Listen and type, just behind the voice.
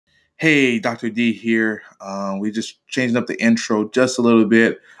Hey, Dr. D here. We just changing up the intro just a little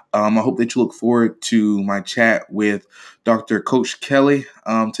bit. I hope that you look forward to my chat with Dr. Coach Kelly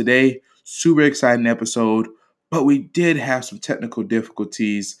today. Super exciting episode, but we did have some technical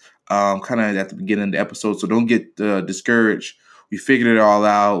difficulties kind of at the beginning of the episode, so don't get discouraged. We figured it all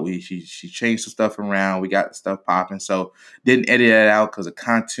out. She changed some stuff around. We got the stuff popping, so didn't edit it out because the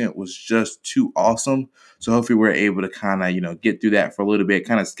content was just too awesome. So hopefully we're able to kind of, get through that for a little bit,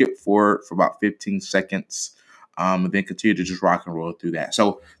 kind of skip forward for about 15 seconds, and then continue to just rock and roll through that.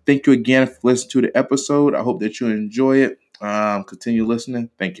 So thank you again for listening to the episode. I hope that you enjoy it. Continue listening.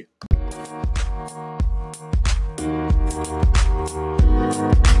 Thank you.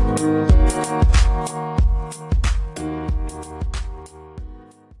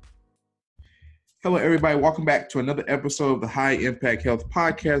 Hello, everybody. Welcome back to another episode of the High Impact Health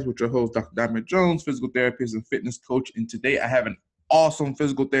Podcast with your host, Dr. Diamond Jones, physical therapist and fitness coach. And today I have an awesome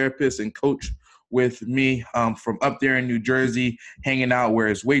physical therapist and coach with me from up there in New Jersey, hanging out where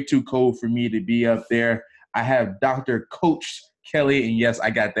it's way too cold for me to be up there. I have Dr. Coach Kelly, and yes,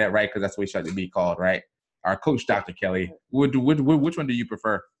 I got that right because that's what he should be called, right? Our coach, Dr. Kelly. Which one do you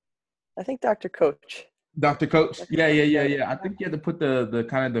prefer? I think Dr. Coach. Dr. Coach? Yeah. I think you had to put the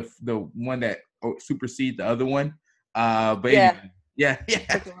kind of the one that supersede the other one. But yeah. Yeah.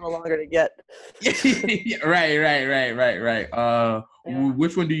 Took a little longer to get. Right.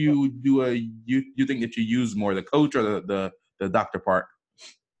 Which one do you think that you use more, the coach or the doctor part?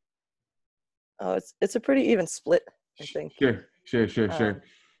 Oh, it's a pretty even split, I think. Sure.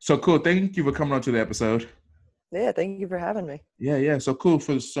 So cool. Thank you for coming on to the episode. Yeah, thank you for having me. Yeah. So cool.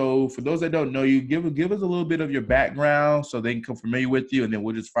 For those that don't know you, give us a little bit of your background so they can come familiar with you, and then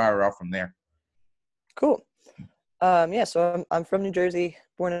we'll just fire off from there. Cool. So I'm from New Jersey,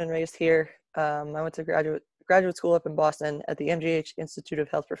 born and raised here. I went to graduate school up in Boston at the MGH Institute of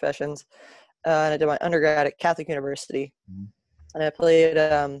Health Professions, and I did my undergrad at Catholic University. Mm-hmm. And I played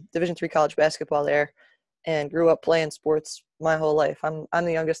Division III college basketball there, and grew up playing sports my whole life. I'm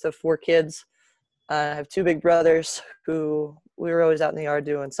the youngest of 4 kids. I have 2 big brothers who we were always out in the yard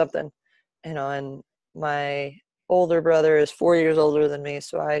doing something, and my older brother is 4 years older than me,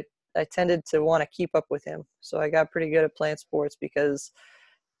 so I tended to want to keep up with him. So I got pretty good at playing sports because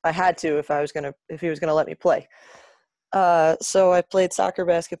I had to if he was gonna let me play. So I played soccer,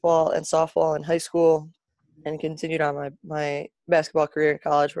 basketball, and softball in high school, and continued on my basketball career in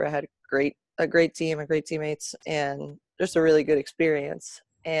college, where I had a great team, great teammates, and just a really good experience.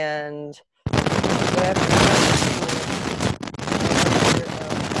 And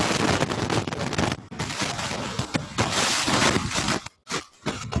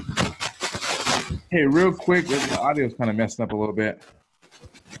Hey, real quick, the audio's kind of messing up a little bit.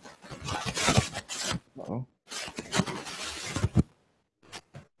 Uh-oh.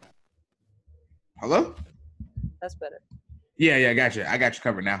 Hello? That's better. Yeah, I got you. I got you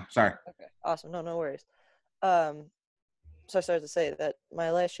covered now. Sorry. Okay, awesome. No worries. So I started to say that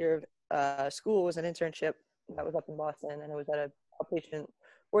my last year of school was an internship that was up in Boston, and it was at a outpatient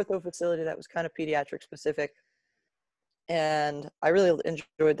ortho facility that was kind of pediatric specific. And I really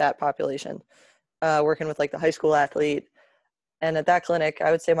enjoyed that population, working with like the high school athlete. And at that clinic,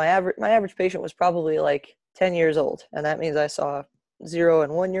 I would say my average patient was probably like 10 years old. And that means I saw 0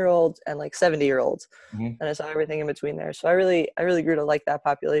 and 1 year olds and like 70-year-olds. Mm-hmm. And I saw everything in between there. So I really grew to like that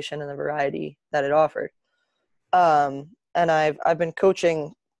population and the variety that it offered. And I've been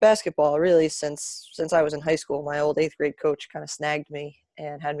coaching basketball really since I was in high school. My old 8th grade coach kind of snagged me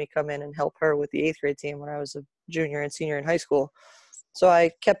and had me come in and help her with the 8th grade team when I was a junior and senior in high school. So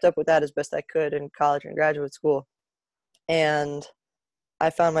I kept up with that as best I could in college and graduate school. And I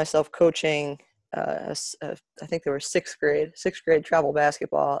found myself coaching, I think there were 6th grade travel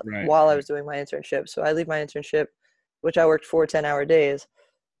basketball while I was doing my internship. So I leave my internship, which I worked 4 10-hour days.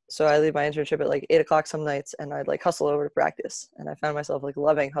 So I leave my internship at like 8 o'clock some nights, and I'd like hustle over to practice. And I found myself like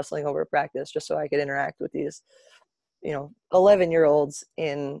loving hustling over to practice just so I could interact with these, 11-year-olds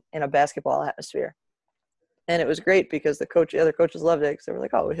in a basketball atmosphere. And it was great because the other coaches loved it because they were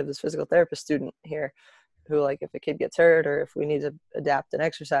like, oh, we have this physical therapist student here who, like, if a kid gets hurt or if we need to adapt an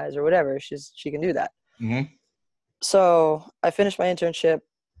exercise or whatever, she can do that. Mm-hmm. So I finished my internship.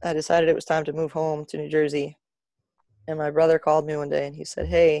 I decided it was time to move home to New Jersey. And my brother called me one day and he said,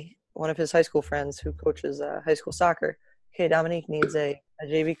 hey, one of his high school friends who coaches high school soccer, hey, Dominique needs a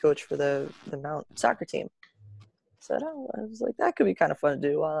JV coach for the Mount soccer team. I said, I was like, that could be kind of fun to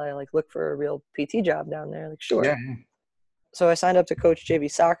do while I like look for a real PT job down there. Like, sure. Yeah. So I signed up to coach JV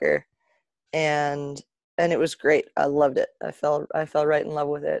soccer, and it was great. I loved it. I fell right in love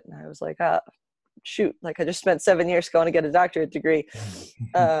with it. And I was like, shoot, like I just spent 7 years going to get a doctorate degree.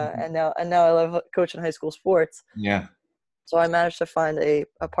 And now I love coaching high school sports. Yeah. So I managed to find a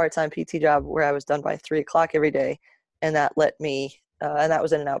part-time PT job where I was done by 3:00 every day. And that let me, and that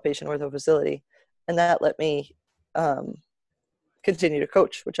was in an outpatient ortho facility. And that let me continue to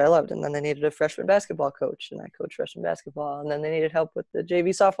coach, which I loved. And then they needed a freshman basketball coach, and I coached freshman basketball. And then they needed help with the JV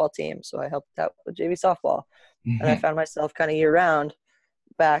softball team, so I helped out with JV softball. And I found myself kind of year round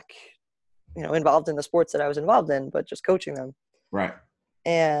back, involved in the sports that I was involved in, but just coaching them. Right.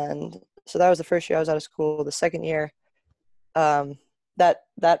 And so that was the first year I was out of school. The second year,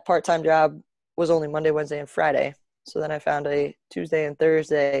 that part-time job was only Monday, Wednesday, and Friday. So then I found a Tuesday and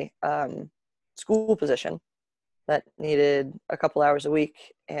Thursday school position that needed a couple hours a week,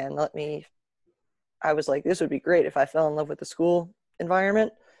 and I was like, this would be great if I fell in love with the school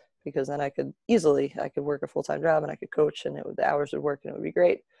environment, because then I could work a full-time job and I could coach, and the hours would work and it would be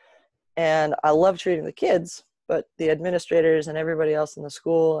great. And I love treating the kids, but the administrators and everybody else in the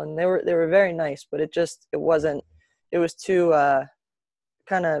school, and they were very nice, but it was too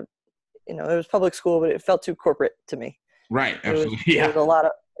kind of, it was public school, but it felt too corporate to me. Right. Absolutely. It was a lot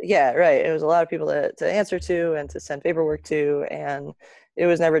of, right. It was a lot of people to answer to and to send paperwork to. And it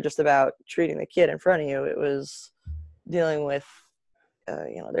was never just about treating the kid in front of you. It was dealing with,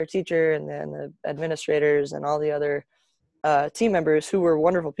 their teacher and then the administrators and all the other team members who were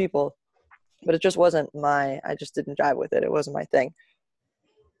wonderful people. But it just wasn't I just didn't jive with it. It wasn't my thing.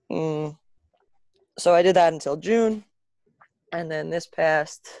 So I did that until June. And then this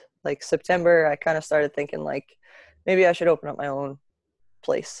past September, I kind of started thinking maybe I should open up my own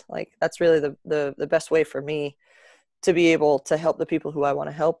place. That's really the best way for me to be able to help the people who I want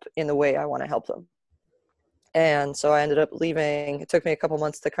to help in the way I want to help them. And so I ended up leaving. It took me a couple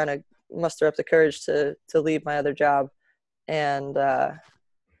months to kind of muster up the courage to leave my other job and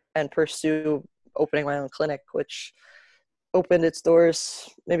pursue opening my own clinic, which opened its doors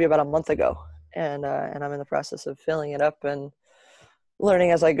maybe about a month ago. And I'm in the process of filling it up and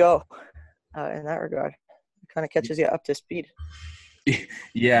learning as I go in that regard. It kind of catches you up to speed.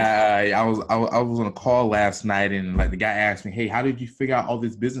 Yeah, I was on a call last night, and the guy asked me, "Hey, how did you figure out all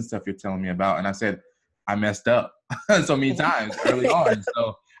this business stuff you're telling me about?" And I said, "I messed up so many times early on."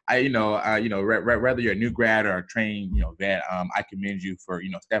 So whether you're a new grad or a trained vet, I commend you for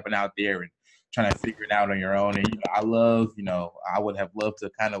stepping out there and trying to figure it out on your own. And I would have loved to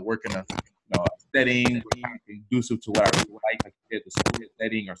kind of work in a setting conducive to what I really like you said, the school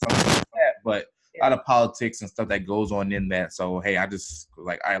setting or something like that, but a lot of politics and stuff that goes on in that. So, hey, I just all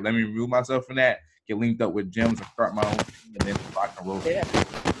right, let me remove myself from that, get linked up with gyms and start my own thing, and then rock and roll. Yeah.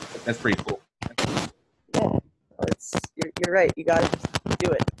 That's pretty cool. Yeah. You're right. You got to just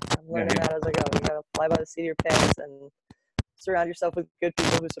do it. I'm learning that as I go. You got to fly by the seat of your pants and surround yourself with good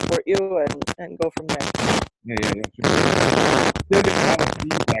people who support you and go from there. Yeah. Sure. Still getting a lot of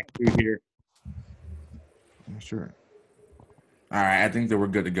feedback through here. Sure. All right, I think that we're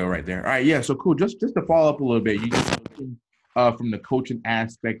good to go right there. All right, yeah, so cool. Just to follow up a little bit, you just from the coaching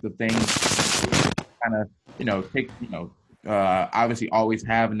aspect of things, kind of take obviously always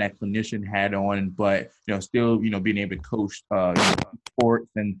having that clinician hat on, but still being able to coach sports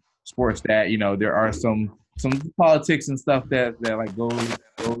and sports that there are some politics and stuff that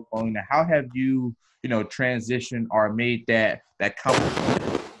goes on. Now, how have you transitioned or made that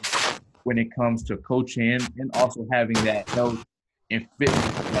comfortable when it comes to coaching and also having that health and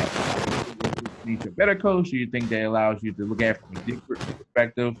fitness? Need a better coach? Do you think that allows you to look at it from a different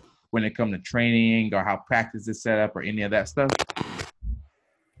perspective when it comes to training or how practice is set up or any of that stuff?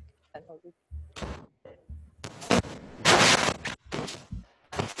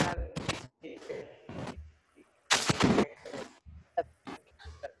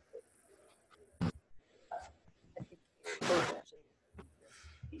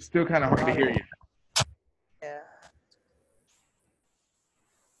 Still kind of hard to hear you. Yeah.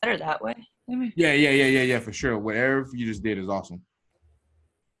 Better that way, maybe? Yeah, for sure. Whatever you just did is awesome.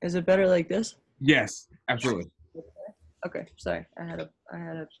 Is it better like this? Yes, absolutely. Okay, sorry. I had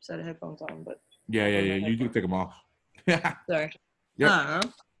a set of headphones on, but yeah. You can take them off. Sorry. Yep.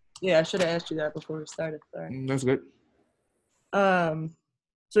 Yeah, I should have asked you that before we started. Sorry. That's good.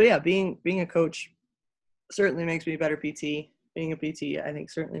 So yeah, being a coach certainly makes me a better PT. Being a PT, I think,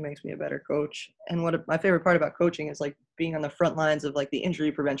 certainly makes me a better coach. And my favorite part about coaching is being on the front lines of the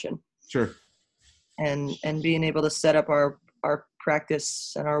injury prevention. Sure. And being able to set up our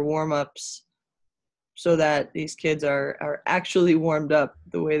practice and our warm-ups so that these kids are actually warmed up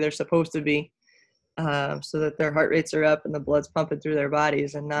the way they're supposed to be, so that their heart rates are up and the blood's pumping through their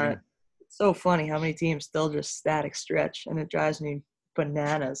bodies and not. It's so funny how many teams still just static stretch, and it drives me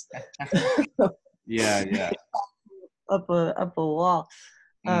bananas. Yeah, yeah. up a wall.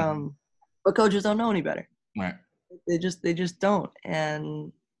 But coaches don't know any better. Right. They just don't.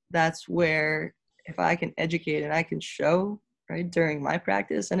 And that's where, if I can educate and I can show, right, during my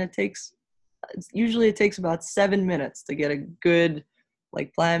practice, and it takes about 7 minutes to get a good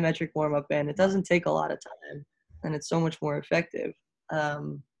like plyometric warm up in. It doesn't take a lot of time, and it's so much more effective.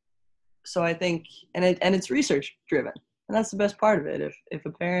 So I think, and it's research driven, and that's the best part of it. If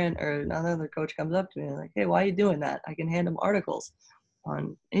a parent or another coach comes up to me and like, hey, why are you doing that? I can hand them articles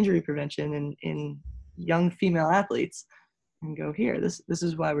on injury prevention in young female athletes and go, here, this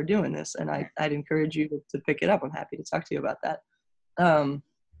is why we're doing this, and I'd encourage you to pick it up. I'm happy to talk to you about that.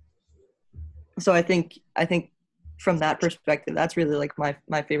 So I think from that perspective, that's really like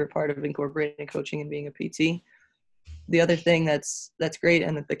my favorite part of incorporating coaching and being a PT. The other thing that's great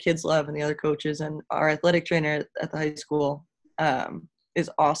and that the kids love, and the other coaches, and our athletic trainer at the high school is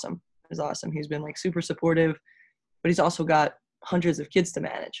awesome. He's been like super supportive, but he's also got hundreds of kids to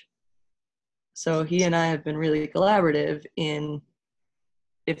manage. So he and I have been really collaborative in,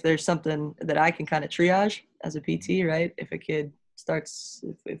 if there's something that I can kind of triage as a PT, right? If a kid starts,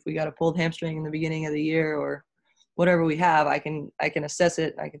 if we got a pulled hamstring in the beginning of the year or whatever we have, I can assess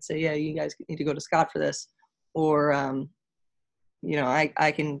it. I can say, yeah, you guys need to go to Scott for this. Or, I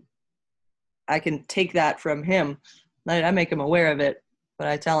can take that from him. I make him aware of it, but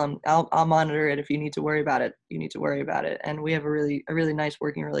I tell him, I'll monitor it. If you need to worry about it, you need to worry about it. And we have a really nice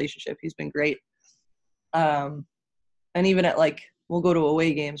working relationship. He's been great. And even at like, we'll go to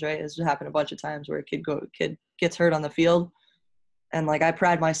away games, right? This has happened a bunch of times where a kid gets hurt on the field. And like, I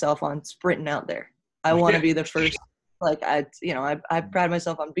pride myself on sprinting out there. I want to be the first, like I pride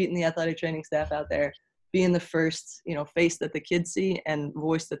myself on beating the athletic training staff out there, being the first, face that the kids see and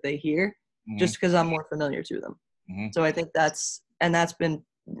voice that they hear, just because I'm more familiar to them. So I think that's been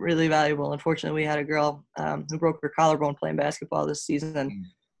really valuable. Unfortunately, we had a girl who broke her collarbone playing basketball this season,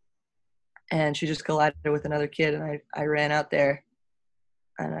 and she just collided with another kid. And I ran out there,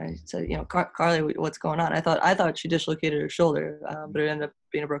 and I said, Carly, what's going on? I thought she dislocated her shoulder, but it ended up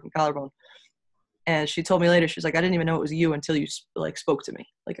being a broken collarbone. And she told me later, she's like, I didn't even know it was you until you like spoke to me.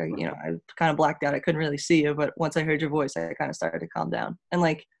 Like I kind of blacked out. I couldn't really see you, but once I heard your voice, I kind of started to calm down. And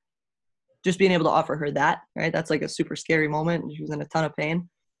like, just being able to offer her that, right? That's like a super scary moment. She was in a ton of pain.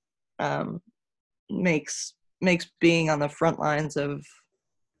 Makes being on the front lines of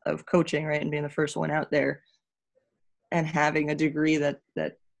coaching, right, and being the first one out there, and having a degree that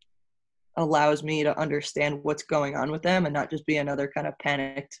allows me to understand what's going on with them and not just be another kind of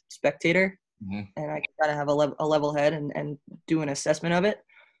panicked spectator. And I can kind of have a level head and do an assessment of it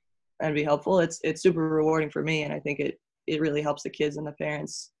and be helpful. It's super rewarding for me, and I think it really helps the kids and the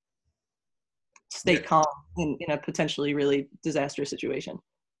parents stay calm in a potentially really disastrous situation.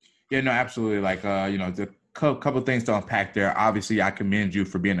 Yeah, no, absolutely. Like, the couple of things to unpack there. Obviously, I commend you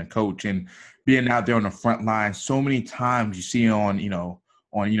for being a coach and being out there on the front line. So many times you see on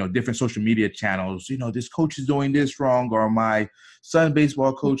different social media channels, this coach is doing this wrong, or my son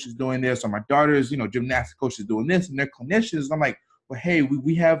baseball coach is doing this, or my daughter's, gymnastics coach is doing this, and they're clinicians. I'm like, well, hey,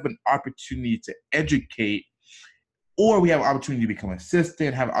 we have an opportunity to educate, or we have an opportunity to become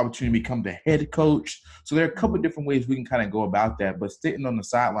assistant, have an opportunity to become the head coach. So there are a couple of different ways we can kind of go about that. But sitting on the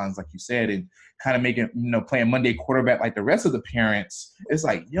sidelines, like you said, and kind of making, playing Monday quarterback like the rest of the parents, it's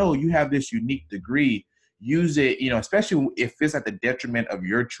like, you have this unique degree. Use it, especially if it's at the detriment of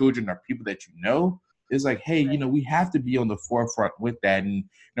your children or people that you know. It's like, hey, we have to be on the forefront with that. And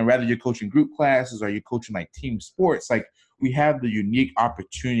rather you're coaching group classes or you're coaching like team sports, like we have the unique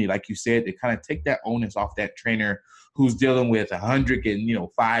opportunity, like you said, to kind of take that onus off that trainer who's dealing with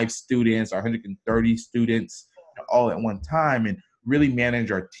 105 students or 130 students all at one time, and really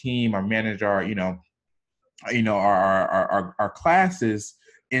manage our team or manage our our classes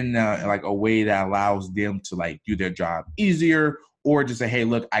in like a way that allows them to like do their job easier, or just say, hey,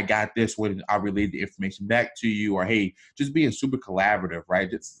 look, I got this one, I'll relay the information back to you, or hey, just being super collaborative, right?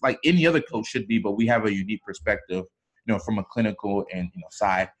 It's like any other coach should be, but we have a unique perspective, from a clinical and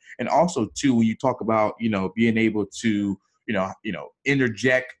side. And also too, when you talk about being able to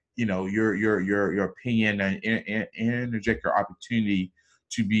interject your opinion and interject your opportunity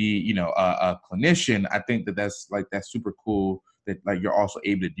to be a clinician, I think that's super cool that like you're also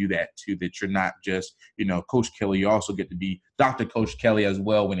able to do that too, that you're not just Coach Kelly, you also get to be Dr. Coach Kelly as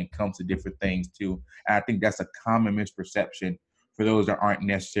well when it comes to different things too. And I think that's a common misperception for those that aren't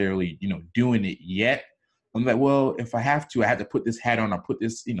necessarily doing it yet. I'm like, well, if I have to put this hat on or put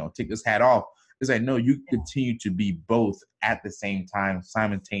this, take this hat off. It's like, no, you continue to be both at the same time,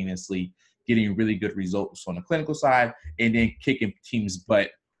 simultaneously getting really good results on the clinical side and then kicking teams'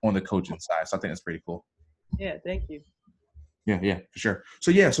 butt on the coaching side. So I think that's pretty cool. Yeah, thank you. Yeah, for sure.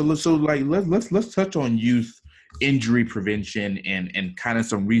 So let's touch on youth injury prevention and kind of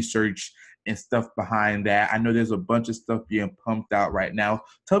some research and stuff behind that. I know there's a bunch of stuff being pumped out right now.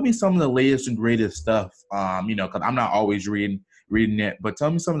 Tell me some of the latest and greatest stuff. Because I'm not always reading it, but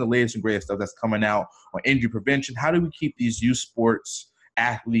tell me some of the latest and greatest stuff that's coming out on injury prevention. How do we keep these youth sports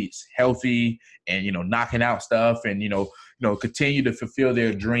athletes healthy and knocking out stuff and continue to fulfill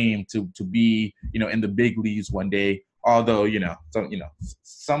their dream to be in the big leagues one day? Although,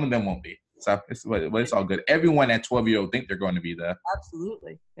 some of them won't be. So it's all good. Everyone at 12-year-old think they're going to be there.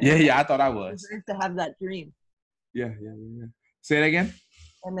 Absolutely. Yeah, I thought I was. Deserve to have that dream. Yeah. Say it again.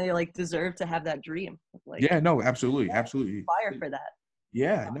 And they deserve to have that dream. Yeah, no, absolutely. Fire for that.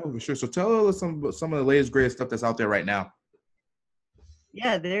 Yeah, no, for sure. So tell us some of the latest, greatest stuff that's out there right now.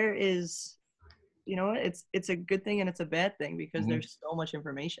 Yeah, there is. You know what? It's a good thing and it's a bad thing because there's so much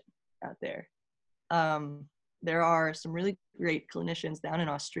information out there. There are some really great clinicians down in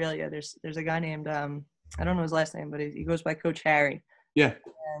Australia. There's a guy named I don't know his last name, but he goes by Coach Harry. Yeah.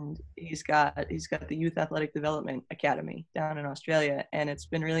 And he's got the Youth Athletic Development Academy down in Australia, and it's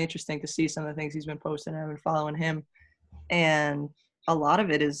been really interesting to see some of the things he's been posting. I've been following him, and a lot of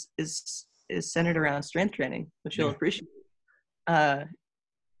it is centered around strength training, which you'll appreciate. And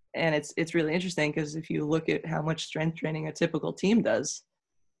it's really interesting because if you look at how much strength training a typical team does,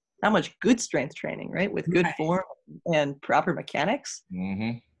 how much good strength training, right, with good form and proper mechanics,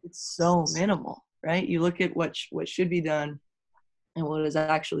 it's so minimal, right? You look at what should be done and what is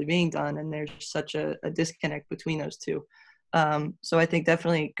actually being done, and there's such a disconnect between those two. So I think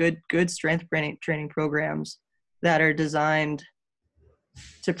definitely good strength training programs that are designed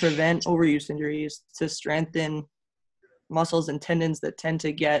to prevent overuse injuries, to strengthen muscles and tendons that tend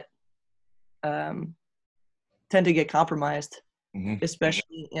to get compromised,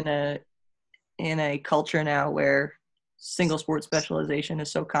 especially in a culture now where single sport specialization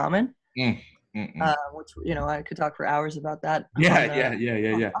is so common. Which I could talk for hours about that. Yeah. On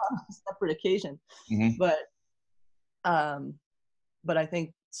a separate occasion, but I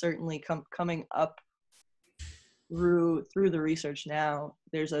think certainly coming up through the research now,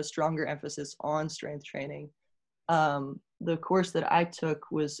 there's a stronger emphasis on strength training. The course that I took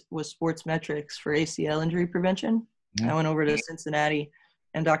was sports metrics for ACL injury prevention. I went over to Cincinnati,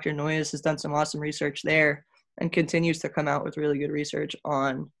 and Dr. Noyes has done some awesome research there and continues to come out with really good research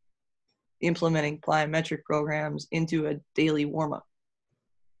on implementing plyometric programs into a daily warm-up.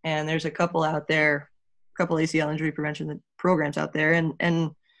 And there's a couple out there, a couple ACL injury prevention programs out there,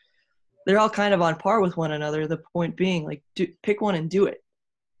 and they're all kind of on par with one another. The point being, pick one and do it.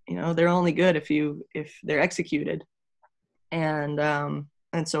 They're only good if they're executed. And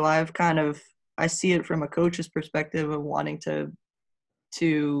so I see it from a coach's perspective of wanting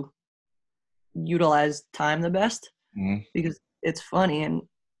to utilize time the best, because it's funny, and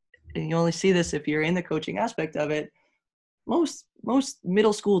you only see this if you're in the coaching aspect of it. Most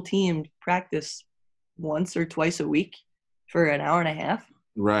middle school teams practice once or twice a week for an hour and a half.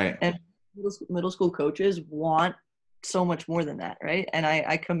 Right. And middle school coaches want so much more than that, right? And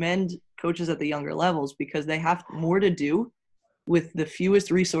I commend coaches at the younger levels because they have more to do with the fewest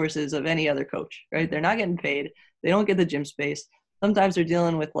resources of any other coach, right? They're not getting paid. They don't get the gym space. Sometimes they're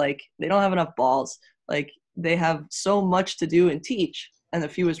dealing with they don't have enough balls. They have so much to do and teach and the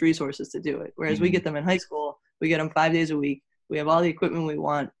fewest resources to do it. Whereas we get them in high school, we get them 5 days a week. We have all the equipment we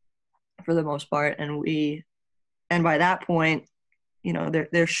want for the most part. And by that point,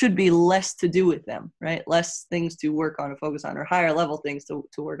 there should be less to do with them, right? Less things to work on and focus on, or higher level things to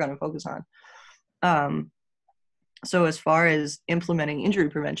work on and focus on. So as far as implementing injury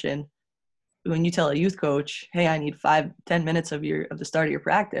prevention, when you tell a youth coach, hey, I need 5-10 minutes of the start of your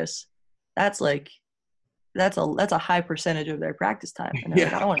practice, that's a high percentage of their practice time. And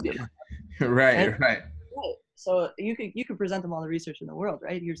I don't want to do that. Right. So you could present them all the research in the world,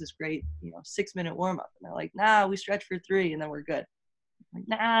 right? Here's this great 6-minute warm up, and they're like, nah, we stretch for 3 and then we're good. I'm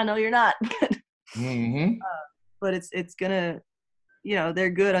like, nah, no, you're not. But it's gonna, they're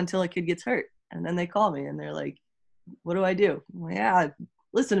good until a kid gets hurt, and then they call me and they're like, what do I do? I'm like, yeah,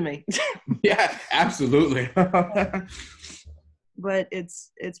 listen to me. Yeah, absolutely. But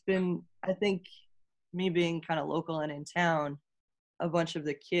it's been, I think, me being kind of local and in town, a bunch of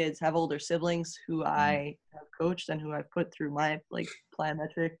the kids have older siblings who I have coached and who I've put through my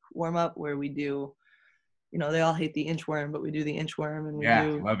plyometric warm up, where we do, they all hate the inchworm, but we do the inchworm, and we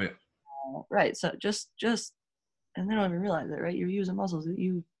do. Love it. Right. So just, and they don't even realize it, right? You're using muscles that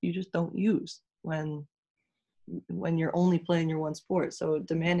you just don't use when you're only playing your one sport. So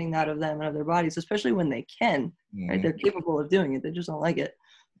demanding that of them and of their bodies, especially when they can, right? They're capable of doing it. They just don't like it.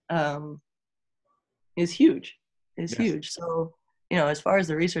 um, is huge. Is Yes. huge. So, you know, as far as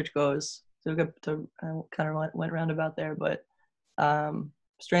the research goes, I kind of went roundabout there, but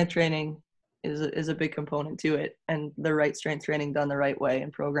strength training is a big component to it, and the right strength training done the right way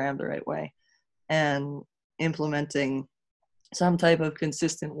and programmed the right way, and implementing some type of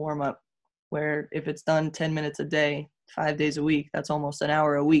consistent warm up, where if it's done 10 minutes a day, 5 days a week, that's almost an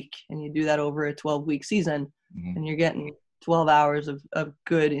hour a week, and you do that over a 12-week season, Mm-hmm. and you're getting 12 hours of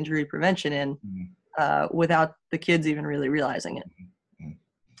good injury prevention in, without the kids even really realizing it.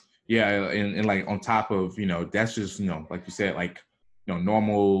 Yeah, and like on top of, you know, that's just, you know, like you said, like, you know,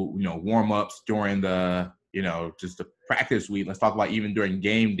 normal, you know, warm-ups during the, you know, just the practice week. Let's talk about even during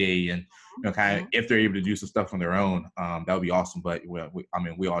game day, and, you know, kind of if they're able to do some stuff on their own, that would be awesome. But I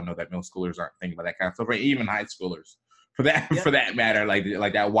mean, we all know that middle schoolers aren't thinking about that kind of stuff, right? Even high schoolers, for that Yep. for that matter,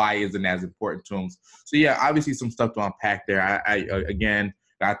 like that why isn't as important to them. So yeah, obviously some stuff to unpack there. I again,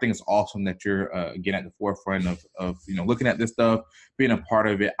 I think it's awesome that you're again at the forefront of you know, looking at this stuff, being a part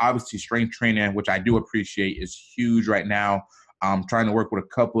of it. Obviously, strength training, which I do appreciate, is huge right now. I'm trying to work with a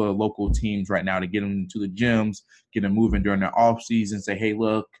couple of local teams right now to get them to the gyms, get them moving during their off season. Say, hey,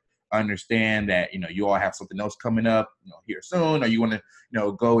 look, I understand that, you know, you all have something else coming up, you know, here soon, or you want to, you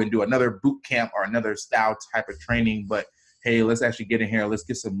know, go and do another boot camp or another style type of training. But hey, let's actually get in here. Let's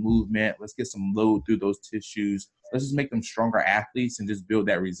get some movement. Let's get some load through those tissues. Let's just make them stronger athletes and just build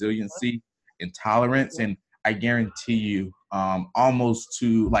that resiliency and tolerance. And I guarantee you, almost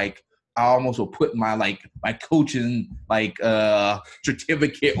to like, I almost will put my coaching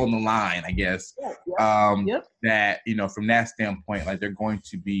certificate on the line, I guess. That, you know, from that standpoint, like they're going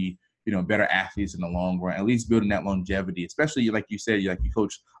to be, you know, better athletes in the long run, at least building that longevity, especially like you said, like you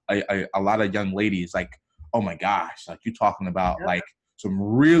coach a lot of young ladies. Like, oh my gosh, like you're talking about like some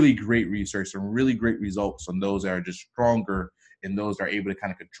really great research, some really great results on those that are just stronger and those that are able to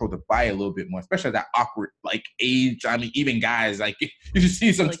kind of control the body a little bit more, especially at that awkward like age. I mean, even guys, like you just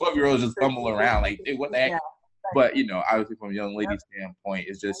see some 12-year-olds just fumble around like, hey, what the heck? But, you know, obviously from a young lady standpoint,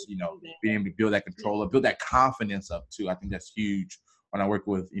 it's just, you know, being able to build that control, build that confidence up too. I think that's huge. When I work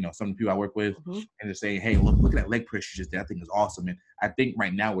with, you know, some of the people I work with, and they're saying, hey, look at that leg pressure just there. I think it's awesome. And I think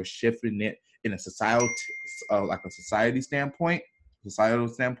right now we're shifting it in a societal standpoint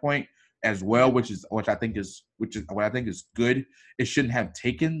as well, which I think is good. It shouldn't have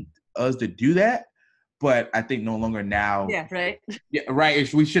taken us to do that, but I think no longer now. Yeah, right. Yeah,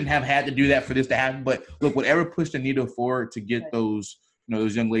 right. We shouldn't have had to do that for this to happen. But look, whatever pushed the needle forward to get those, you know,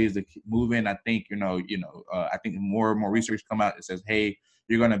 those young ladies to move in. I think, I think more and more research come out that says, hey,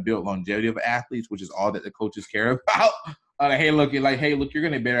 you're going to build longevity of athletes, which is all that the coaches care about. Hey, look, you're going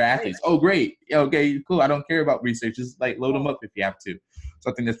to be better athletes. Oh, great. Yeah, okay, cool. I don't care about research. Just like load them up if you have to.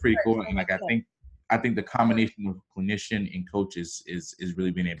 So I think that's pretty cool. And like, I think the combination of clinician and coaches is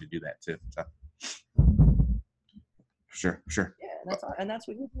really being able to do that too. So. Sure. Yeah, and that's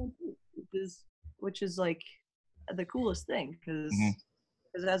what you're doing too, which is like the coolest thing, because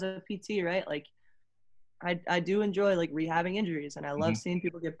as a PT, right? Like, I do enjoy like rehabbing injuries, and I love seeing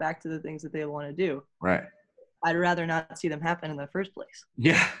people get back to the things that they want to do. Right. I'd rather not see them happen in the first place.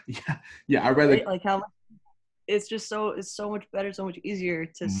 Yeah. I'd rather like how much it's so much better, so much easier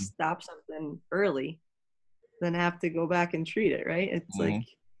to stop something early than have to go back and treat it. Right. It's like,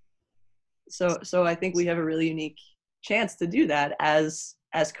 so I think we have a really unique chance to do that as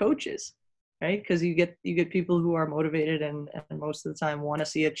coaches, right? Because you get people who are motivated and most of the time want to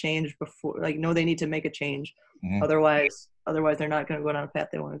see a change before, like, know they need to make a change. Otherwise they're not going to go down a path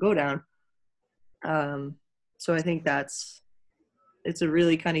they want to go down. So I think it's a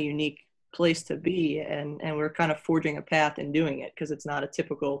really kind of unique place to be, and we're kind of forging a path in doing it, because it's not a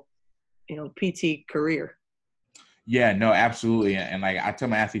typical, you know, PT career. Yeah, no, absolutely. And like I tell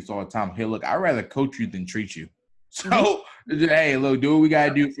my athletes all the time, hey, look, I'd rather coach you than treat you. So, hey, look, do what we got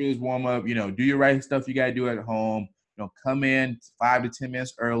to do for this warm up. You know, do your right stuff you got to do at home. You know, come in 5 to 10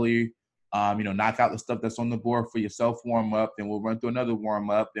 minutes early. You know, knock out the stuff that's on the board for yourself warm up. Then we'll run through another warm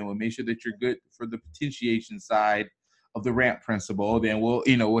up. Then we'll make sure that you're good for the potentiation side of the ramp principle. Then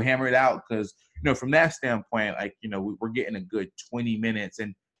we'll hammer it out, because, you know, from that standpoint, like, you know, we're getting a good 20 minutes. And,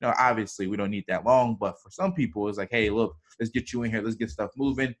 you know, obviously we don't need that long, but for some people it's like, hey, look, let's get you in here. Let's get stuff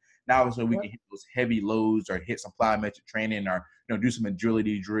moving. Now so we can hit those heavy loads or hit some plyometric training, or, you know, do some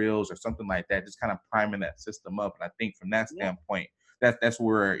agility drills or something like that, just kind of priming that system up. And I think from that standpoint, that's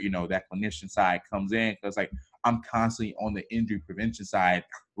where, you know, that clinician side comes in, because like I'm constantly on the injury prevention side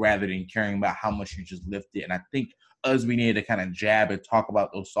rather than caring about how much you just lifted. And I think us being able to kind of jab and talk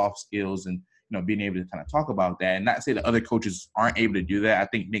about those soft skills and, being able to kind of talk about that, and not say that other coaches aren't able to do that. I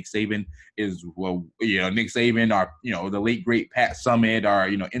think Nick Saban is, Nick Saban, or, the late great Pat Summitt, or,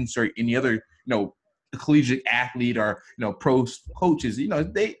 insert any other, collegiate athlete, or, pro coaches,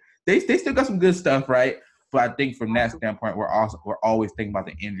 they still got some good stuff, right? But I think from that standpoint, we're always thinking about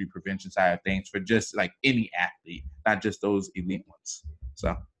the injury prevention side of things for just like any athlete, not just those elite ones.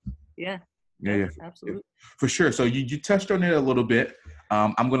 So yeah, absolutely, for sure. So you touched on it a little bit.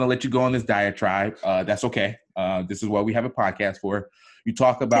 I'm going to let you go on this diatribe. That's okay. This is what we have a podcast for. You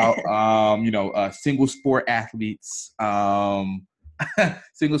talk about single sport athletes.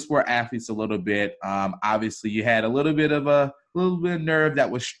 Single sport athletes a little bit. Obviously, you had a little bit of nerve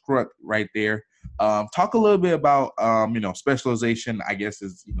that was struck right there. Talk a little bit about specialization, I guess,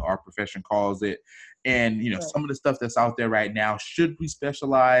 is our profession calls it, and some of the stuff that's out there right now. Should we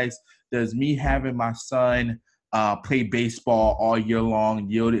specialize? Does me having my son play baseball all year long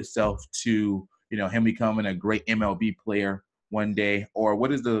yield itself to him becoming a great MLB player one day, or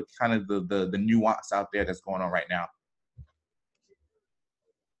what is the kind of the nuance out there that's going on right now?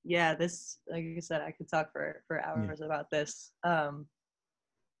 Yeah, this, like I said, I could talk for hours about this.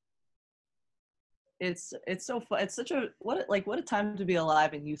 It's so fun. It's such a what a time to be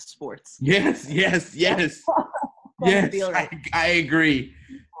alive in youth sports. Yes. Yes, I agree.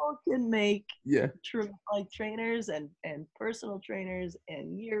 People can make trainers and personal trainers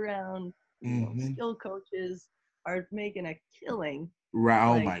and year-round skill coaches are making a killing. Right.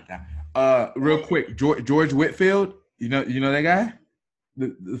 Oh my God. Real quick, George Whitfield. You know that guy,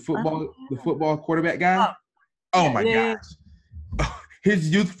 the football quarterback guy. Oh my gosh.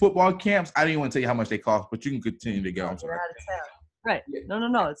 His youth football camps, I don't even want to tell you how much they cost, but you can continue to go. I'm sorry. Right.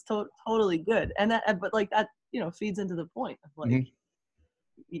 No. It's totally good. And that, but like that, feeds into the point of like,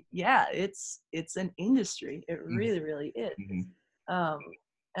 yeah, it's an industry. It really, really is.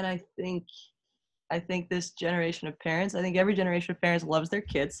 And I think this generation of parents, I think every generation of parents loves their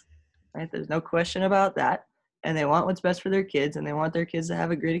kids, right? There's no question about that. And they want what's best for their kids, and they want their kids to have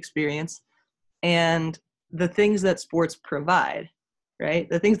a great experience. And the things that sports provide, right?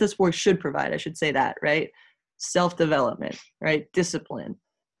 The things that sports should provide, I should say that, right? Self-development, right? Discipline,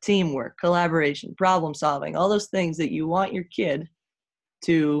 teamwork, collaboration, problem solving, all those things that you want your kid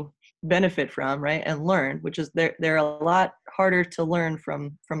to benefit from, right? And learn, which is they're a lot harder to learn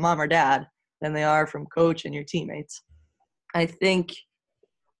from mom or dad than they are from coach and your teammates. I think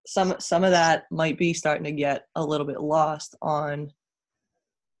some of that might be starting to get a little bit lost on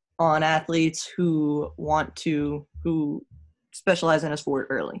athletes who specialize in a sport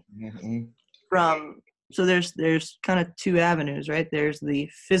early. So there's kind of two avenues, right? There's the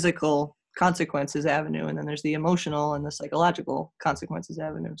physical consequences avenue, and then there's the emotional and the psychological consequences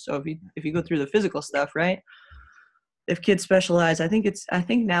avenue. So if you go through the physical stuff, right? If kids specialize, I think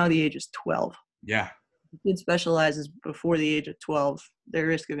now the age is 12. Yeah. If a kid specializes before the age of 12, their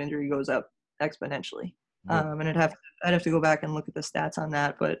risk of injury goes up exponentially. And I'd have to go back and look at the stats on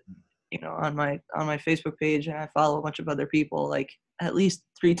that, but on my Facebook page, and I follow a bunch of other people, like at least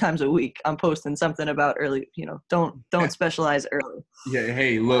 3 times a week, I'm posting something about early, don't specialize early. Yeah.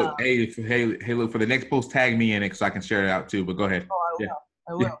 Hey, look, look, for the next post, tag me in it so I can share it out too, but go ahead. Oh,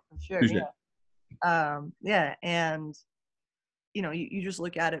 I will, for sure. Yeah. And you just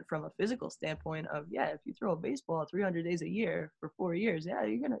look at it from a physical standpoint of, if you throw a baseball 300 days a year for 4 years,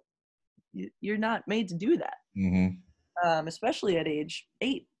 you're not made to do that. Especially at age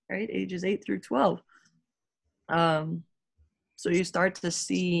 8, right? Ages 8 through 12. So you start to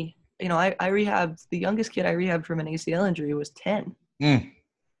see, I rehabbed, the youngest kid I rehabbed from an ACL injury was 10. And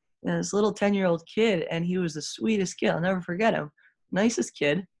this little 10-year-old kid, and he was the sweetest kid. I'll never forget him. Nicest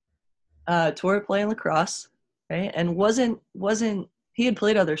kid. Tore it playing lacrosse, right? And he had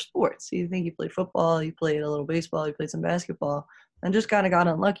played other sports. He played football, he played a little baseball, he played some basketball, and just kind of got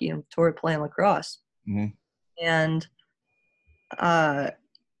unlucky and tore it playing lacrosse. And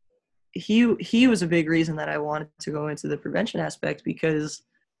he was a big reason that I wanted to go into the prevention aspect, because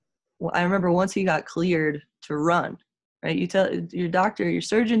I remember once he got cleared to run, right? You tell your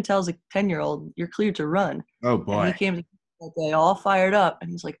surgeon tells a 10-year-old you're cleared to run. Oh boy. And he came that day all fired up, and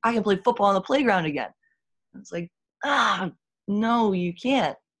he's like, I can play football on the playground again. And it's like, no, you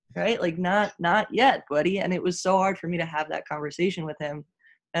can't, right? Like not yet, buddy. And it was so hard for me to have that conversation with him.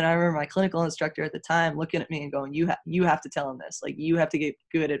 And I remember my clinical instructor at the time looking at me and going, you have to tell him this. Like, you have to get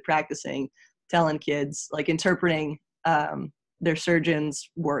good at practicing telling kids, like interpreting their surgeon's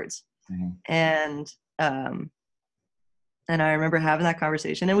words. And I remember having that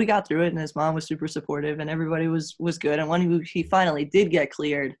conversation, and we got through it, and his mom was super supportive, and everybody was good. And when he finally did get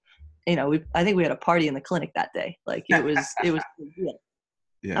cleared, I think we had a party in the clinic that day. Like it was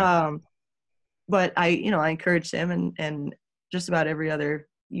yeah. but I encourage him and just about every other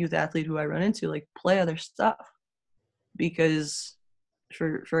youth athlete who I run into, like, play other stuff, because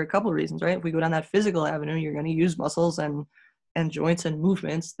for a couple of reasons, right? If we go down that physical avenue, you're going to use muscles and joints and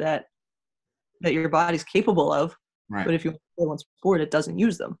movements that your body's capable of. Right. But if you play one sport, it doesn't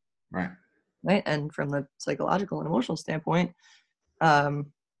use them. Right. Right. And from the psychological and emotional standpoint,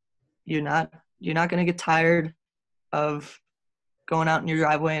 you're not going to get tired of going out in your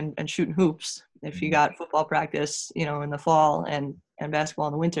driveway and shooting hoops if you got football practice, in the fall and basketball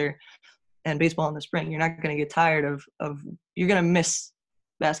in the winter and baseball in the spring. You're not going to get tired of you're going to miss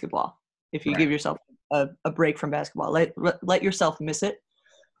basketball if you give yourself a break from basketball. Let yourself miss it.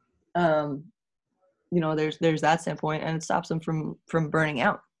 There's that standpoint, and it stops them from burning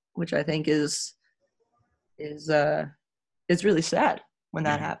out, which I think is it's really sad when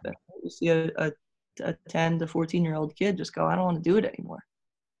that happens. You see a 10 to 14-year-old kid just go, I don't want to do it anymore.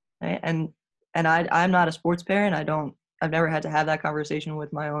 Right? And I'm not a sports parent. I've never had to have that conversation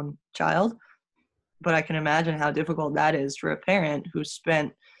with my own child, but I can imagine how difficult that is for a parent who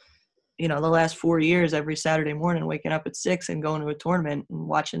spent, the last 4 years every Saturday morning waking up at 6 and going to a tournament and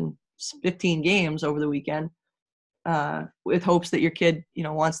watching 15 games over the weekend, with hopes that your kid,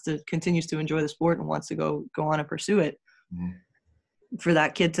 continues to enjoy the sport and wants to go on and pursue it. Mm-hmm. For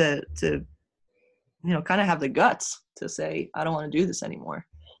that kid to kind of have the guts to say, I don't want to do this anymore.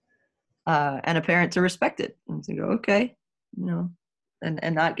 And a parent to respect it and to go, okay,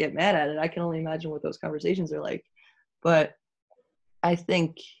 and not get mad at it. I can only imagine what those conversations are like. But I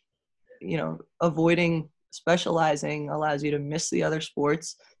think, avoiding specializing allows you to miss the other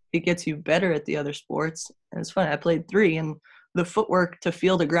sports. It gets you better at the other sports. And it's funny, I played 3, and the footwork to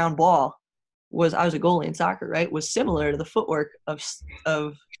field a ground ball I was a goalie in soccer, right? Was similar to the footwork of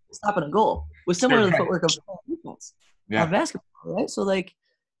stopping a goal. Was similar to the footwork of defense on basketball, right? So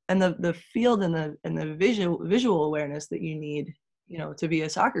and the field and the visual awareness that you need, to be a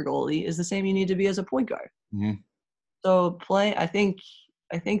soccer goalie is the same you need to be as a point guard. Mm-hmm. So I think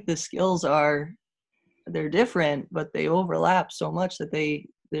the skills they're different, but they overlap so much that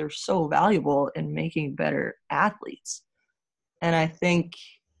they're so valuable in making better athletes. And I think,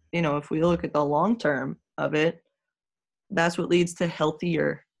 if we look at the long term of it, that's what leads to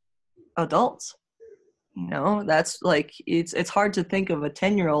healthier adults. That's it's hard to think of a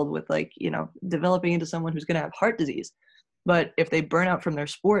 10-year-old with developing into someone who's going to have heart disease. But if they burn out from their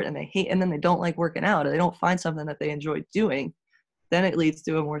sport and then they don't like working out, or they don't find something that they enjoy doing, then it leads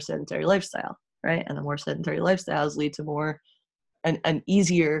to a more sedentary lifestyle, right? And the more sedentary lifestyles lead to an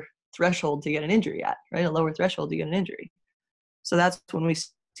easier threshold to get an injury at, right? A lower threshold to get an injury. So that's when we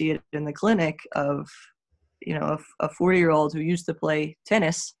see it in the clinic of, a 40-year-old who used to play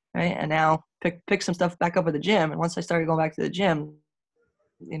tennis, right? And now pick some stuff back up at the gym. And once I started going back to the gym,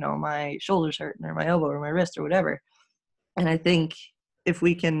 my shoulder's hurting, or my elbow, or my wrist, or whatever. And I think if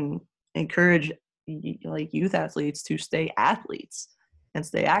we can encourage youth athletes to stay athletes and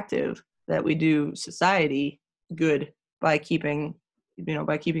stay active, that we do society good by keeping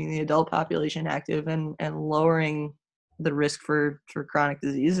the adult population active and lowering the risk for chronic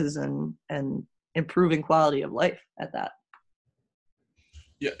diseases and improving quality of life at that.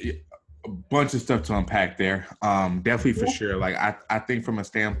 Yeah, a bunch of stuff to unpack there. Definitely for sure. Like I think from a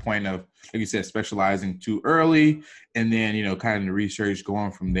standpoint of, like you said, specializing too early, and then kind of the research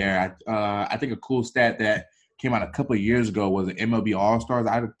going from there. I think a cool stat that came out a couple of years ago was the MLB All-Stars.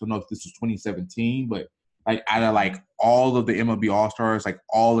 I don't know if this was 2017, but out of all of the MLB All-Stars,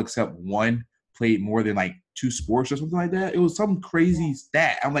 all except one played more than 2 sports or something like that. It was some crazy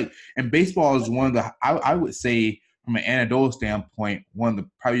stat. I'm and baseball is one of the, I would say, from an anecdotal standpoint, one of the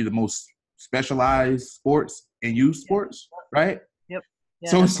probably the most specialized sports in youth sports, right? Yep. Yeah,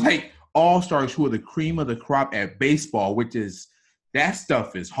 so it's all-stars who are the cream of the crop at baseball, which is, that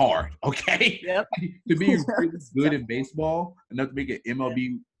stuff is hard, okay? Yep. To be really good in baseball, enough to make an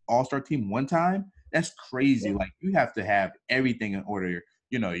MLB all-star team one time, that's crazy. Yep. You have to have everything in order.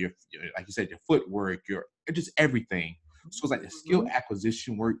 Your like you said, your footwork, just everything. So it's the skill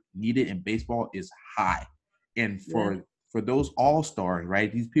acquisition work needed in baseball is high. And for those all-stars,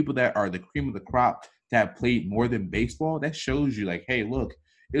 right, these people that are the cream of the crop that have played more than baseball, that shows you hey, look,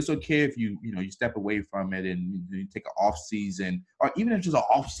 it's okay if you step away from it and you take an off season, or even if it's just an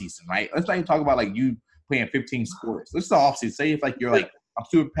off season, right? Let's not even talk about you playing 15 sports. Let's off season. Say if you're I'm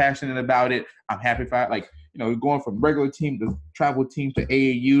super passionate about it. I'm happy if going from regular team to travel team to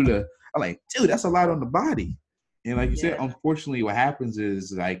AAU to, I'm dude, that's a lot on the body. And like you said, unfortunately, what happens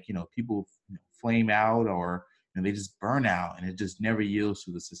is people flame out, or they just burn out, and it just never yields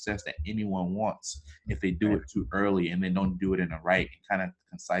to the success that anyone wants if they do it too early and they don't do it in the right kind of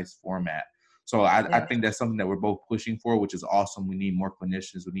concise format. So I think that's something that we're both pushing for, which is awesome. We need more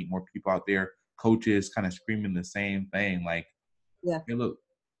clinicians. We need more people out there, coaches kind of screaming the same thing. Like, Yeah. hey, look,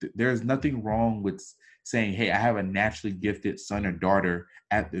 there's nothing wrong with saying, hey, I have a naturally gifted son or daughter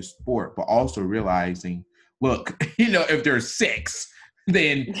at this sport, but also realizing, look, if they're six,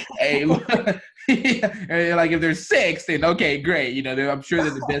 then hey, look, like if they're six, then okay, great. I'm sure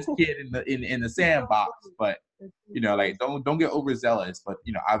they're the best kid in the sandbox, but like don't get overzealous. But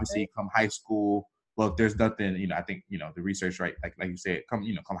obviously, come high school, look, there's nothing. I think the research, right? Like you said, come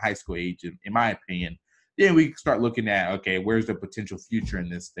high school age, in my opinion, then we start looking at, okay, where's the potential future in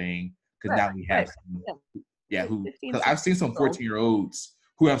this thing? Because now we have because I've seen some 14-year-olds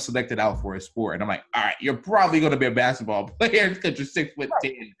who have selected out for a sport, and I'm like, all right, you're probably going to be a basketball player because you're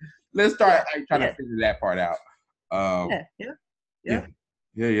 6'10". Let's start trying to figure that part out. Yeah.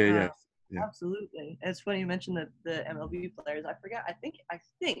 Absolutely. It's funny you mentioned the MLB players. I forgot. I think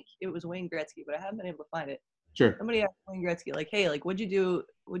it was Wayne Gretzky, but I haven't been able to find it. Sure. Somebody asked Wayne Gretzky, like, hey, like, what'd you do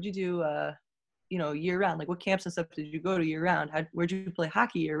year round? Like, what camps and stuff did you go to year round? Where'd you play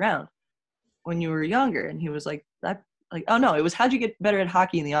hockey year round when you were younger? And he was like, oh no, it was, how'd you get better at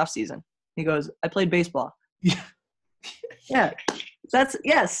hockey in the off season? He goes, I played baseball. Yeah. That's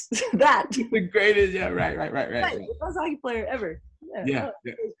that. The greatest, right. The best hockey player ever. Yeah.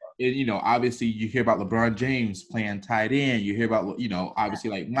 And obviously you hear about LeBron James playing tight end. You hear about obviously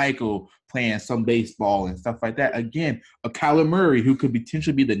like Michael playing some baseball and stuff like that. Again, a Kyler Murray who could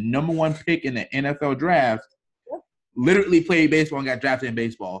potentially be the number 1 pick in the NFL draft, literally played baseball and got drafted in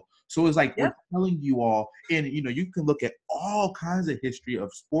baseball. So it's like we're telling you all, and you can look at all kinds of history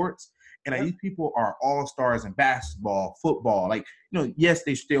of sports, and these people are all stars in basketball, football. Like yes,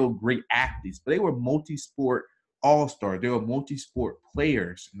 they're still great athletes, but they were multi-sport all-star. They were multi-sport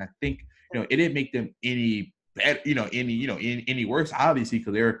players, and I think it didn't make them any better, any worse, obviously,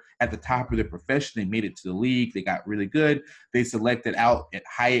 because they're at the top of their profession. They made it to the league. They got really good. They selected out at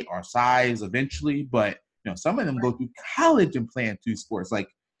height or size eventually, but some of them go through college and playing 2 sports. Like,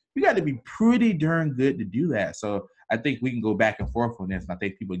 you got to be pretty darn good to do that. So I think we can go back and forth on this, and I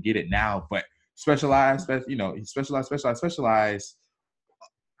think people get it now. But specialize. But from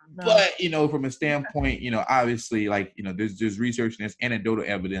a standpoint, obviously, like there's research and there's anecdotal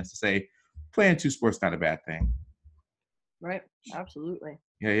evidence to say playing 2 sports is not a bad thing. Right. Absolutely.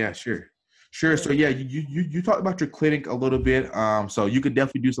 Yeah. Sure. So yeah, you talked about your clinic a little bit. So you could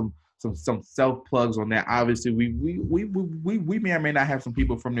definitely do some self plugs on that. Obviously, we may or may not have some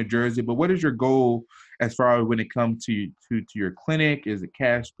people from New Jersey, but what is your goal as far as when it comes to your clinic? Is it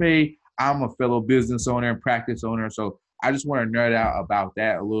cash pay? I'm a fellow business owner and practice owner, so I just want to nerd out about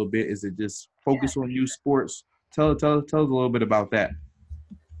that a little bit. Is it just focus on youth sports? Tell us a little bit about that.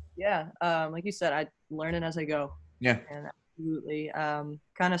 Yeah, like you said, I learn it as I go. Yeah, and absolutely.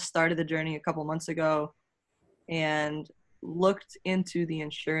 Kind of started the journey a couple months ago, and looked into the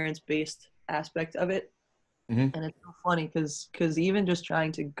insurance-based aspect of it. Mm-hmm. And it's so funny because even just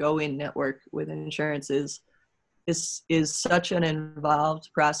trying to go in network with insurance is such an involved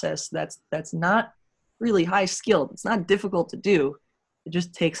process that's not really high skilled. It's not difficult to do. It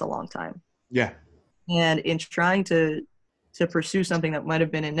just takes a long time. Yeah. And in trying to pursue something that might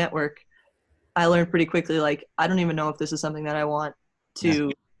have been in network, I learned pretty quickly, like, I don't even know if this is something that I want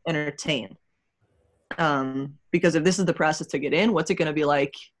to entertain. Because if this is the process to get in, what's it going to be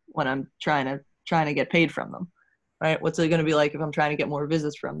like when I'm trying to get paid from them, right? What's it going to be like if I'm trying to get more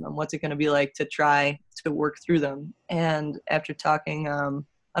visits from them? What's it going to be like to try to work through them? And after talking,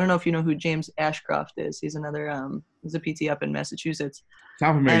 I don't know if you know who James Ashcroft is. He's another, he's a PT up in Massachusetts.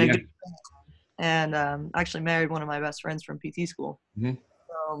 And actually married one of my best friends from PT school. Mm-hmm.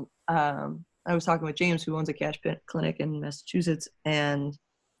 So I was talking with James, who owns a cash clinic in Massachusetts, and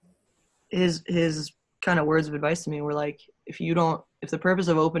his kind of words of advice to me were like, if the purpose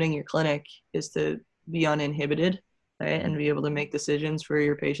of opening your clinic is to be uninhibited, right, and be able to make decisions for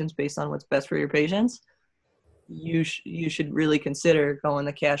your patients based on what's best for your patients, you should really consider going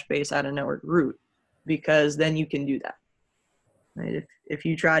the cash-based out-of-network route, because then you can do that. Right? If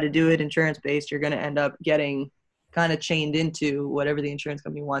you try to do it insurance-based, you're going to end up getting kind of chained into whatever the insurance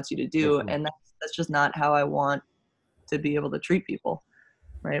company wants you to do, Mm-hmm. and that's just not how I want to be able to treat people.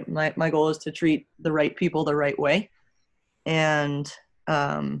 Right. My goal is to treat the right people the right way. And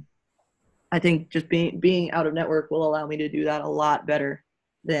I think just being out of network will allow me to do that a lot better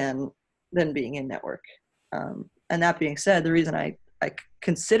than being in network. And that being said, the reason I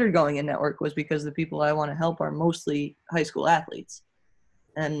considered going in network was because the people I want to help are mostly high school athletes.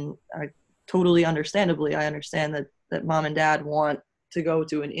 And totally understandably, I understand that mom and dad want to go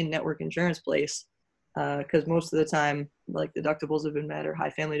to an in-network insurance place, because most of the time, like, deductibles have been met, or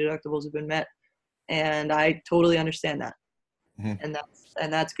high family deductibles have been met And I totally understand that. Mm-hmm.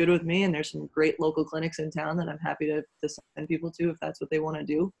 And that's good with me. And there's some great local clinics in town that I'm happy to send people to if that's what they want to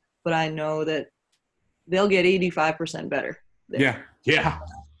do. But I know that they'll get 85% better there. Yeah. Yeah.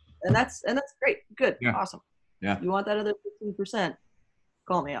 And that's great. Good. Yeah. Awesome. Yeah. You want that other 15%?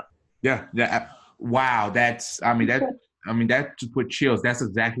 Call me up. Yeah. Yeah. Wow. That just put chills. That's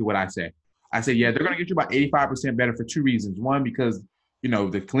exactly what I say. I say, yeah, they're going to get you about 85% better for two reasons. One, because, the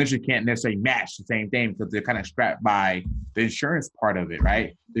clinician can't necessarily match the same thing because they're kind of strapped by the insurance part of it,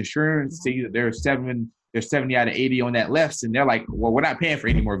 right? The insurance see that there's 70 out of 80 on that left, and they're like, well, we're not paying for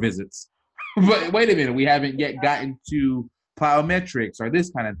any more visits. But wait a minute, we haven't yet gotten to plyometrics or this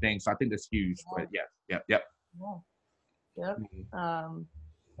kind of thing. So I think that's huge. But yep. Yeah. Yep.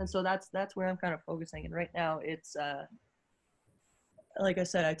 And so that's where I'm kind of focusing. And right now it's like I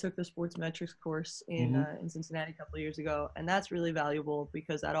said, I took the sports metrics course in Cincinnati a couple of years ago, and that's really valuable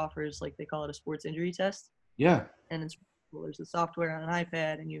because that offers, like, they call it a sports injury test. Yeah. And it's cool. There's a software on an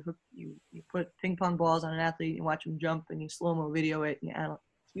iPad, and you put ping pong balls on an athlete, and watch them jump, and you slow-mo video it, and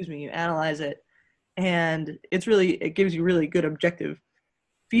you analyze it, and it gives you really good objective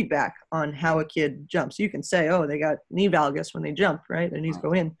feedback on how a kid jumps. You can say, oh, they got knee valgus when they jump, right? Their knees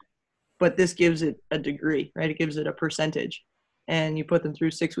go in. But this gives it a degree, right? It gives it a percentage. And you put them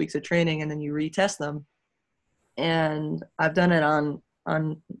through 6 weeks of training, and then you retest them. And I've done it on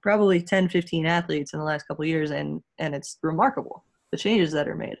probably 10, 15 athletes in the last couple of years, and it's remarkable, the changes that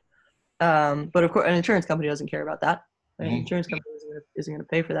are made. But of course, an insurance company doesn't care about that. Right? An insurance company isn't going to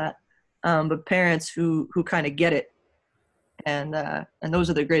pay for that. But parents who kind of get it, and those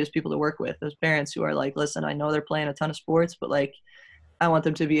are the greatest people to work with. Those parents who are like, listen, I know they're playing a ton of sports, but, like, I want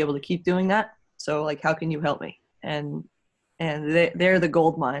them to be able to keep doing that. So, like, how can you help me? And they're the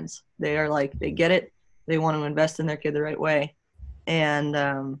gold mines. They are like, they get it. They want to invest in their kid the right way. And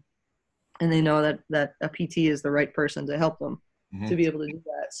they know that a PT is the right person to help them to be able to do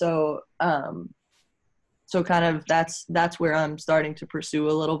that. So, so kind of that's where I'm starting to pursue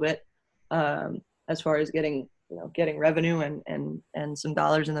a little bit, as far as getting revenue and some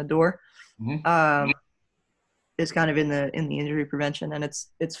dollars in the door. Is kind of in the injury prevention. And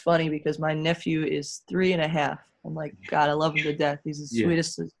it's funny because my nephew is 3.5. I'm like, God, I love him to death. He's the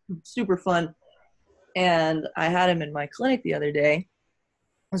sweetest, super fun. And I had him in my clinic the other day.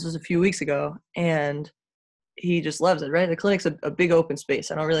 This was a few weeks ago, and he just loves it, right? The clinic's a big open space.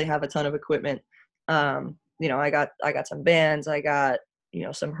 I don't really have a ton of equipment. I got some bands, I got,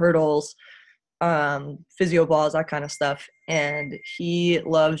 some hurdles, physio balls, that kind of stuff. And he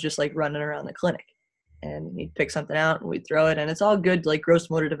loves just, like, running around the clinic. And he'd pick something out and we'd throw it, and it's all good, like gross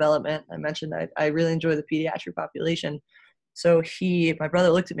motor development. I mentioned I really enjoy the pediatric population. So my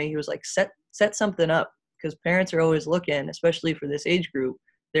brother looked at me, he was like, set something up, because parents are always looking, especially for this age group.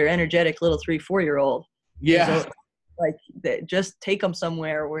 They're energetic little 3-4-year-old. Yeah. So, like, just take them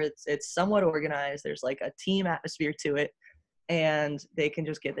somewhere where it's somewhat organized. There's, like, a team atmosphere to it, and they can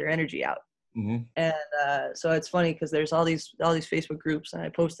just get their energy out. And so it's funny because there's all these Facebook groups, and I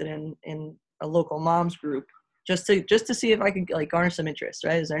posted in a local moms group just to see if I could, like, garner some interest,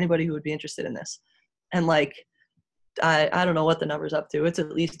 right? Is there anybody who would be interested in this? And, like, I don't know what the number's up to. It's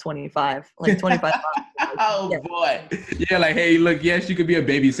at least 25, like 25. Oh, yeah. Boy. Yeah. Like, hey, look, yes, you could be a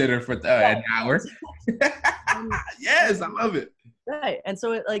babysitter for an hour. Yes. I love it. Right. And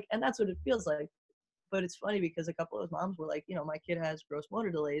so and that's what it feels like. But it's funny because a couple of those moms were like, my kid has gross motor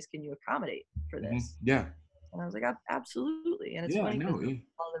delays. Can you accommodate for this? Yeah. And I was like, absolutely. And it's funny because there's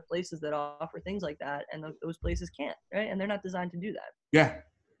other places that offer things like that, and those places can't, right? And they're not designed to do that. Yeah.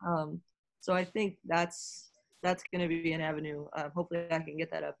 So I think that's going to be an avenue. Hopefully I can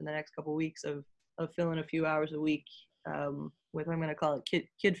get that up in the next couple of weeks of filling a few hours a week with, I'm going to call it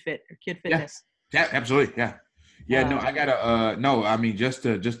kid fit or kid fitness. Yeah, absolutely. Yeah. Yeah, no, I gotta, just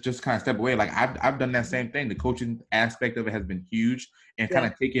to kind of step away. Like, I've done that same thing. The coaching aspect of it has been huge, and kind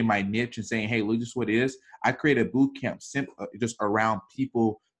of taking my niche and saying, hey, look, this is what it is. I created a boot camp just around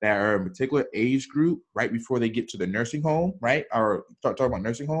people that are in a particular age group right before they get to the nursing home, right? Or talking about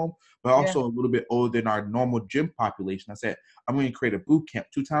nursing home, but also a little bit older than our normal gym population. I said, I'm going to create a boot camp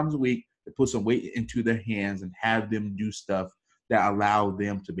 2 times a week to put some weight into their hands and have them do stuff that allow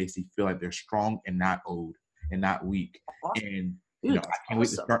them to basically feel like they're strong and not old and not weak. And I can't wait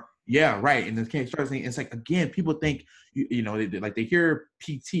to start. Yeah, right. And the can't start saying it's like again, people think they hear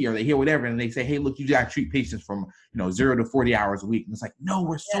PT or they hear whatever, and they say, "Hey, look, you got to treat patients from 0 to 40 hours a week." And it's like, no,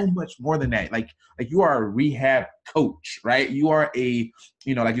 we're so much more than that. Like you are a rehab coach, right? You are a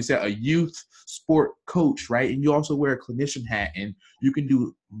like you said, a youth sport coach, right? And you also wear a clinician hat, and you can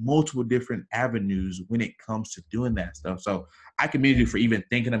do multiple different avenues when it comes to doing that stuff. So I commend you for even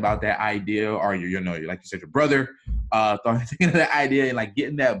thinking about that idea, or like you said, your brother thinking of that idea and like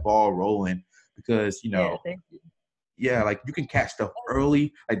getting that ball rolling because like you can catch stuff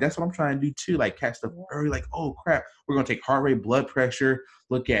early. Like that's what I'm trying to do too. Like catch stuff early. Like, oh crap, we're gonna take heart rate, blood pressure,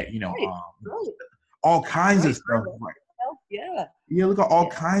 look at all kinds of stuff. Like, look at all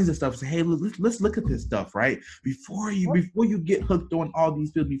kinds of stuff. Say, hey, let's look at this stuff, right? Before you get hooked on all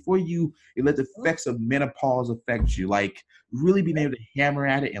these pills, before you let the effects of menopause affect you, like really being able to hammer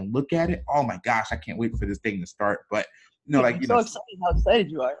at it and look at it. Oh my gosh, I can't wait for this thing to start. But so excited how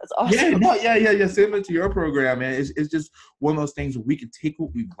excited you are. That's awesome. Yeah. Similar to your program, man. It's just one of those things where we can take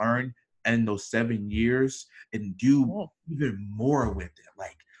what we've learned in those 7 years and do even more with it.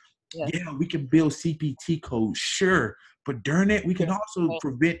 Like, we can build CPT codes, sure. But during it, we can also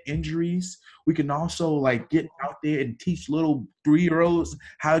prevent injuries. We can also like get out there and teach little 3-year-olds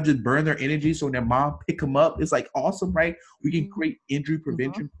how to just burn their energy so when their mom pick them up. It's like awesome, right? We can create injury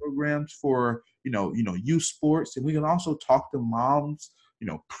prevention programs for, youth sports. And we can also talk to moms,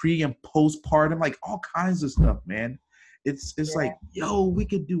 pre and postpartum, like all kinds of stuff, man. It's like, we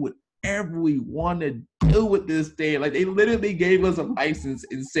could do whatever we want to do with this thing. Like they literally gave us a license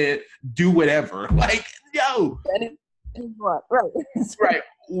and said, do whatever. Like, right,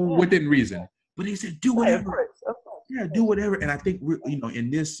 within reason. But he said, do whatever. Do whatever. And I think in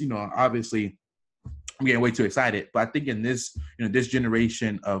this, obviously, I'm getting way too excited. But I think in this, this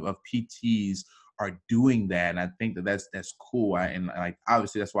generation of PTs are doing that, and I think that's cool. And like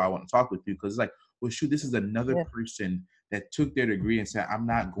obviously, that's why I want to talk with you because it's like, well, shoot, this is another person that took their degree and said, I'm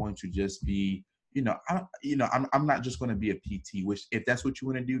not going to just be, I'm not just going to be a PT. Which if that's what you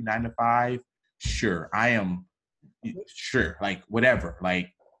want to do, 9 to 5, sure, I am. Sure, like whatever,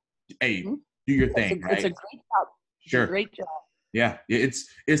 like, hey, do your thing, right? It's a great job. Sure, great job. Yeah, it's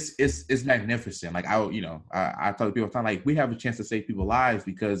magnificent. Like I talk to people all the time, like we have a chance to save people's lives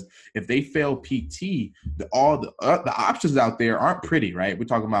because if they fail PT, all the options out there aren't pretty, right? We're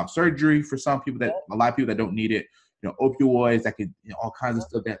talking about surgery for some people a lot of people that don't need it, opioids that could, all kinds of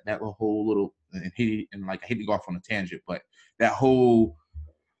stuff that whole little and I hate to go off on a tangent, but that whole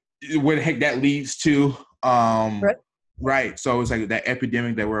where the heck that leads to. Right. So it's like that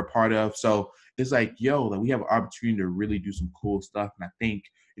epidemic that we're a part of. So it's like, we have an opportunity to really do some cool stuff. And I think,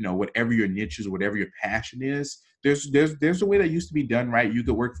 whatever your niche is, whatever your passion is, there's a way that used to be done, right? You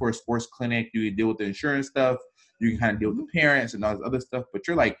could work for a sports clinic. You could deal with the insurance stuff. You can kind of deal with the parents and all this other stuff. But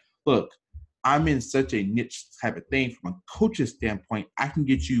you're like, look, I'm in such a niche type of thing. From a coach's standpoint, I can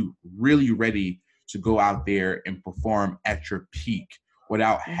get you really ready to go out there and perform at your peak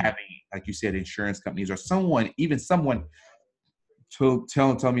without having, like you said, insurance companies or someone tell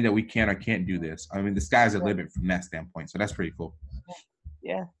me that we can or can't do this. I mean, the sky's the limit from that standpoint. So that's pretty cool.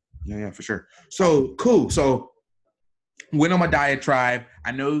 Yeah, for sure. So cool. So went on my diatribe.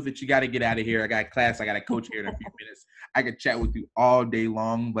 I know that you got to get out of here. I got a class. I got to coach here in a few minutes. I could chat with you all day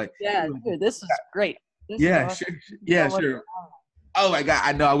long, but dude, this is great. Sure. Oh my God.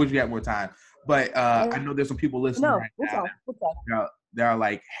 I know. I wish we had more time, but I know there's some people listening now. They're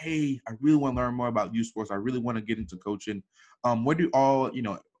like, hey, I really want to learn more about youth sports. I really want to get into coaching. Where do all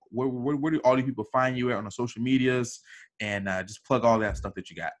where do all these people find you at on the social medias, and just plug all that stuff that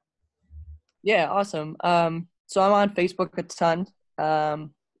you got? Yeah, awesome. So I'm on Facebook a ton.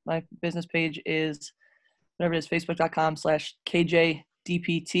 My business page is whatever it is,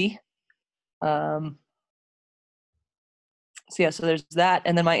 facebook.com/KJDPT. So there's that,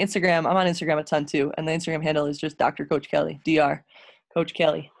 and then my Instagram. I'm on Instagram a ton too, and the Instagram handle is just Dr. Coach Kelly, Dr. Coach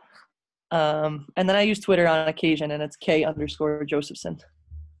Kelly. And then I use Twitter on occasion, and it's K_Josephson.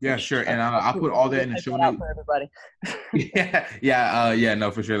 Yeah, sure. And I'll put all that in the show notes for everybody.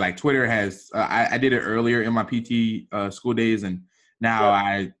 No, for sure. Like Twitter has, I did it earlier in my PT school days, and now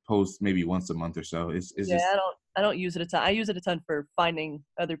I post maybe once a month or so. It's just, I don't use it a ton. I use it a ton for finding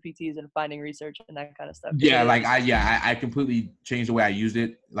other PTs and finding research and that kind of stuff. Yeah, I completely changed the way I used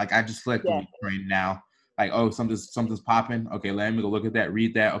it. Like I just select train now. Like, oh, something's popping. Okay, let me go look at that,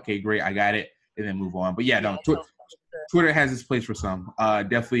 read that. Okay, great, I got it, and then move on. But Twitter has its place for some.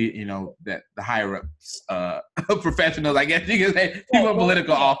 Definitely, that the higher ups, professionals, I guess you can say, people in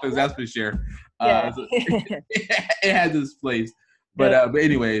political office, that's for sure. It has its place. But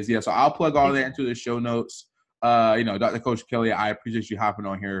anyways, so I'll plug all that into the show notes. Dr. Coach Kelly, I appreciate you hopping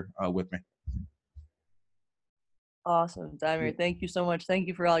on here with me. Awesome, Dimer. Thank you so much. Thank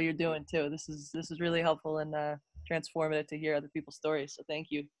you for all you're doing too. This is really helpful and transformative to hear other people's stories. So thank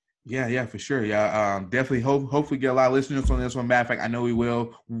you. Yeah, for sure. Yeah, definitely. Hopefully, get a lot of listeners on this one. Matter of fact, I know we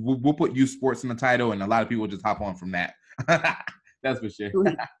will. We'll put youth sports in the title, and a lot of people will just hop on from that. That's for sure.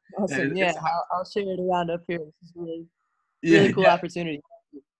 Awesome. Yeah, I'll share it around up here. This is really cool opportunity.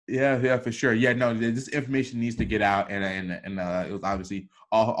 Yeah, for sure. Yeah, no, this information needs to get out, and it was obviously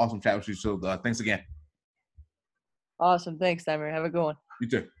awesome chat with you. So thanks again. Awesome. Thanks, Dimer. Have a good one. You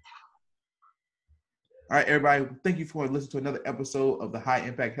too. All right, everybody. Thank you for listening to another episode of the High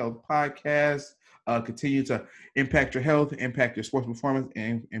Impact Health Podcast. Continue to impact your health, impact your sports performance,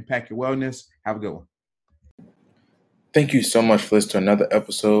 and impact your wellness. Have a good one. Thank you so much for listening to another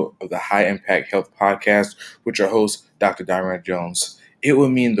episode of the High Impact Health Podcast with your host, Dr. Dimer Jones. It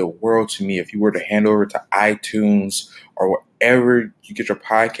would mean the world to me if you were to hand over to iTunes or wherever you get your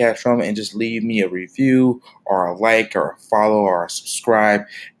podcast from and just leave me a review or a like or a follow or a subscribe,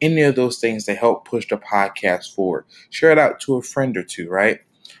 any of those things to help push the podcast forward. Share it out to a friend or two, right?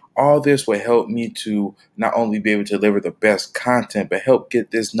 All this will help me to not only be able to deliver the best content, but help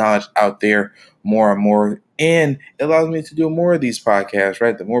get this knowledge out there more and more. And it allows me to do more of these podcasts,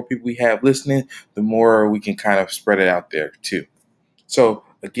 right? The more people we have listening, the more we can kind of spread it out there too. So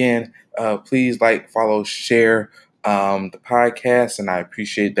again, please like, follow, share the podcast, and I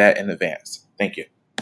appreciate that in advance. Thank you.